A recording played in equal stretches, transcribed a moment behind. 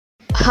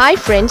Hi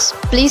friends,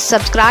 please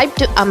subscribe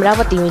to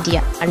Amaravathi Media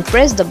and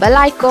press the bell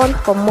icon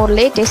for more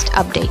latest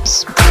updates.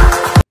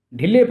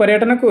 Delhi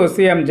పర్యటనకు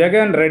CM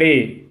Jagan ready.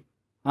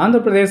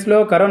 ఆంధ్రప్రదేశ్లో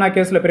corona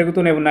కేసులు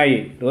పెరుగుతూనే ఉన్నాయి.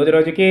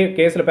 రోజురోజుకి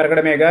కేసులు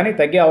పెరగడమే గానీ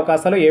తగ్గే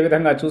అవకాశాలు ఏ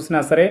విధంగా చూసినా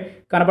సరే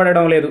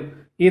కనపడడం లేదు.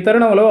 ఈ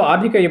తరుణంలో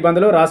ఆర్థిక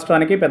ఇబ్బందులు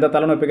రాష్ట్రానికి పెద్ద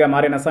తలనొప్పిగా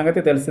మారిన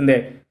సంగతి తెలిసిందే.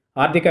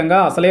 ఆర్థికంగా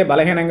అసలే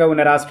బలహీనంగా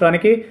ఉన్న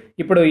రాష్ట్రానికి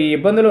ఇప్పుడు ఈ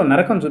ఇబ్బందులు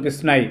నరకం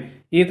చూపిస్తున్నాయి.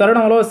 ఈ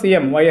తరుణంలో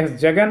సీఎం వైఎస్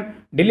జగన్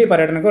ఢిల్లీ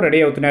పర్యటనకు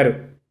రెడీ అవుతున్నారు.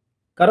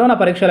 కరోనా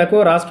పరీక్షలకు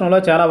రాష్ట్రంలో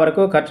చాలా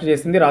వరకు ఖర్చు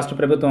చేసింది రాష్ట్ర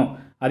ప్రభుత్వం.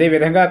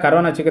 అదేవిధంగా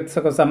కరోనా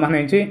చికిత్సకు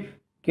సంబంధించి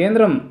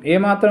కేంద్రం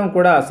ఏమాత్రం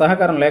కూడా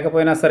సహకారం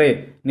లేకపోయినా సరే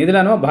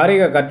నిధులను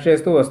భారీగా ఖర్చు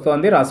చేస్తూ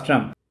వస్తోంది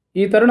రాష్ట్రం.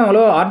 ఈ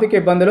తరుణంలో ఆర్థిక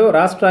ఇబ్బందులు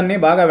రాష్ట్రాన్ని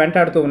బాగా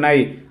వెంటాడుతూ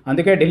ఉన్నాయి.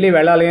 అందుకే ఢిల్లీ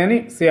వెళ్లాలి అని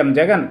సీఎం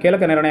జగన్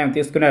కీలక నిర్ణయం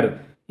తీసుకున్నారు.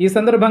 ఈ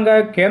సందర్భంగా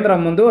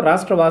కేంద్రం ముందు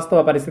రాష్ట్ర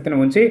వాస్తవ పరిస్థితిని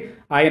ఉంచి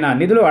ఆయన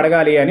నిధులు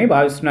అడగాలి అని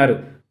భావిస్తున్నారు.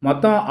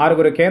 మొత్తం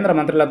 6 కేంద్ర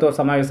మంత్రులతో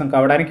సమావేశం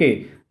కావడానికి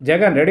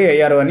జగన్ రెడీ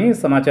అయ్యారు అని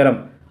సమాచారం.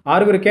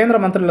 6 కేంద్ర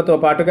మంత్రులతో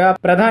పాటుగా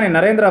ప్రధాని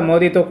నరేంద్ర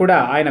మోదీతో కూడా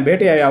ఆయన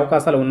భేటీ అయ్యే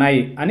అవకాశాలు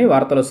ఉన్నాయి అని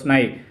వార్తలు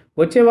వస్తున్నాయి.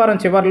 వచ్చే వారం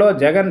చివర్లో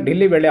జగన్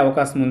ఢిల్లీ వెళ్లే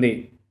అవకాశం ఉంది.